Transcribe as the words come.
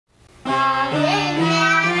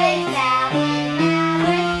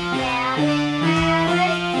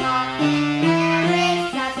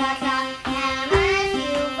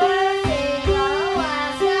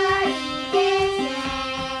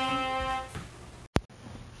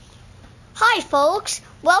Hi folks,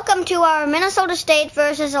 welcome to our Minnesota State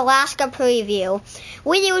versus Alaska preview.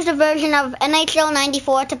 We used a version of NHL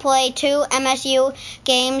 94 to play two MSU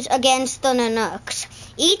games against the Nanooks.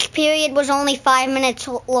 Each period was only 5 minutes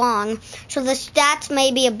long, so the stats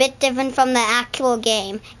may be a bit different from the actual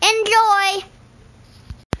game. Enjoy!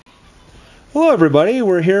 Hello everybody,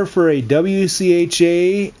 we're here for a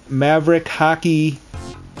WCHA Maverick hockey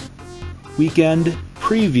weekend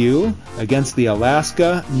preview against the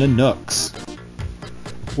Alaska Nanooks.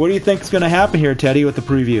 What do you think is going to happen here, Teddy, with the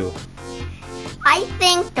preview? I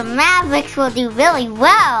think the Mavericks will do really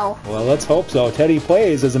well. Well, let's hope so. Teddy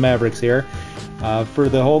plays as the Mavericks here for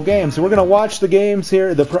the whole game. So we're going to watch the games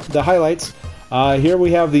here, the highlights. Here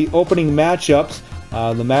we have the opening matchups.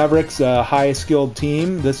 The Mavericks, highest skilled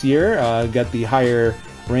team this year, got the higher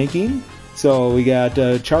ranking. So we got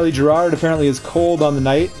Charlie Gerard apparently is cold on the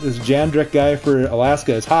night. This Jandrick guy for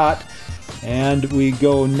Alaska is hot. And we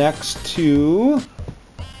go next to,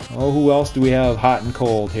 who else do we have hot and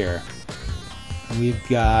cold here? We've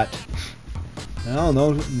got,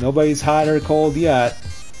 nobody's hot or cold yet.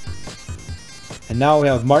 And now we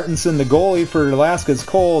have Martinson, the goalie for Alaska, is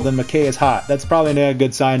cold, and McKay is hot. That's probably not a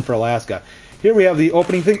good sign for Alaska. Here we have the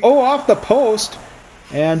opening thing. Oh, off the post.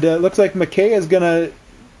 And it looks like McKay is going to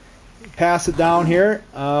pass it down here.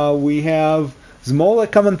 We have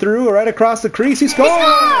Zmolik coming through right across the crease. He scores!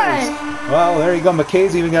 Well, there you go.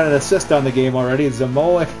 McKay's even got an assist on the game already.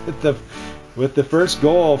 Zmolik with the first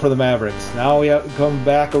goal for the Mavericks. Now we have to come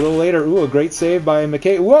back a little later. Ooh, a great save by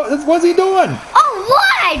McKay. What's he doing? Oh,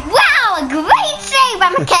 wide! Wow, a great save by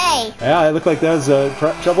McKay. Yeah, it looked like that was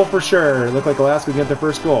trouble for sure. It looked like Alaska would get their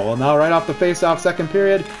first goal. Well, now right off the face-off, second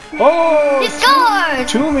period. Oh! He scored!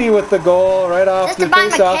 Toomey with the goal right off the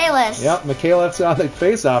face-off. Michaelis. Yep, Michaelis on the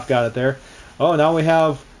face-off got it there. Oh, now we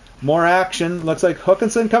have more action. Looks like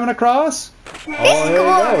Hookinson coming across. Oh,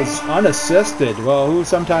 there he goes. Unassisted. Well, who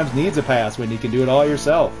sometimes needs a pass when you can do it all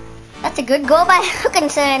yourself? That's a good goal by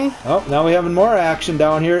Hookinson. Oh, now we having more action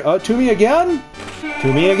down here. Oh, Toomey again.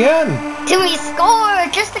 Toomey again. Toomey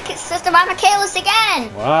scored. Just assisted by Michaelis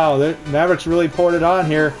again. Wow, the Mavericks really poured it on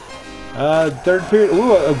here. Third period.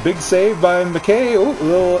 Ooh, a big save by McKay. Ooh, a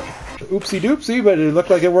little oopsie-doopsie, but it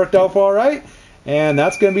looked like it worked out all right. And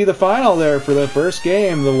that's going to be the final there for the first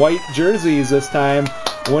game. The white jerseys this time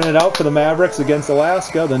win it out for the Mavericks against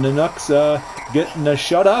Alaska. The Nanooks getting a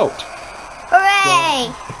shutout.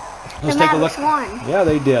 Hooray! So, let's take a look. Won. Yeah,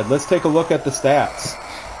 they did. Let's take a look at the stats.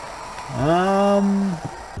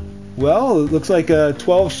 Well, it looks like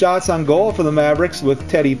 12 shots on goal for the Mavericks with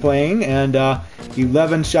Teddy playing, and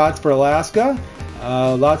 11 shots for Alaska.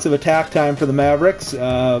 Lots of attack time for the Mavericks.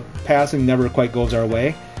 Passing never quite goes our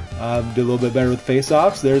way. Did a little bit better with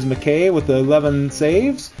face-offs. There's McKay with the 11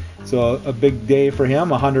 saves. So a big day for him,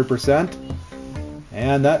 100%.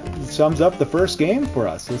 And that sums up the first game for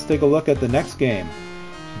us. Let's take a look at the next game.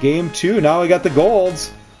 Game 2. Now we got the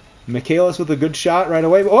golds. Michaelis with a good shot right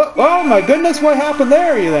away. Oh my goodness, what happened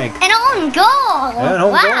there, you think? An own goal! An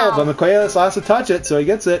own goal, but Michaelis has to touch it, so he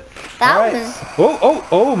gets it. That was...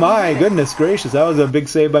 Oh my goodness gracious. That was a big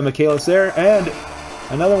save by Michaelis there. And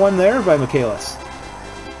another one there by Michaelis.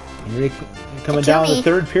 Coming down the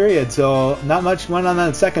third period, so not much went on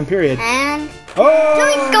that second period. And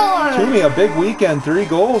Toomey scored! Toomey, a big weekend, 3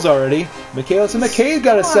 goals already. Michaelis and McKay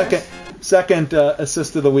got a second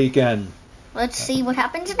assist of the weekend. Let's see what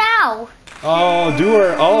happens now. Oh,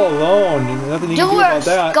 Dewar all alone. Nothing you can do about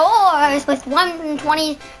that. Dewar scores with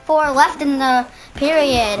 1:24 left in the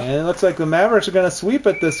period. And it looks like the Mavericks are going to sweep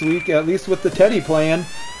it this week, at least with the Teddy playing.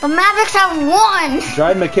 The Mavericks have won.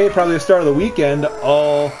 Dryden McKay probably the start of the weekend.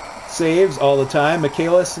 All saves all the time.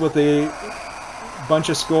 Michaelis with a bunch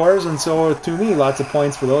of scores, and so with Toomey, lots of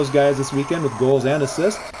points for those guys this weekend with goals and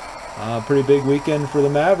assists. Pretty big weekend for the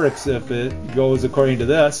Mavericks if it goes according to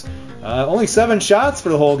this. Only 7 shots for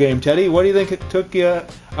the whole game, Teddy. What do you think it took you out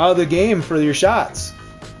of the game for your shots?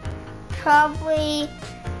 Probably,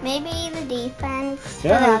 maybe the defense for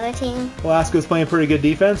the other team. Alaska's playing pretty good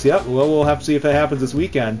defense. Yep, well, we'll have to see if that happens this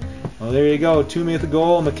weekend. Well, there you go. Toomey at the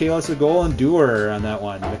goal, Michaelis a goal, and Dewar on that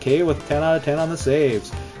one. McKay with 10 out of 10 on the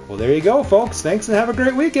saves. Well, there you go, folks. Thanks and have a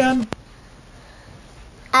great weekend.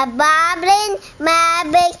 A bobbling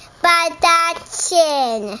Mavericks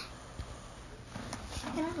production.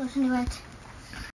 I'm gonna listen to it.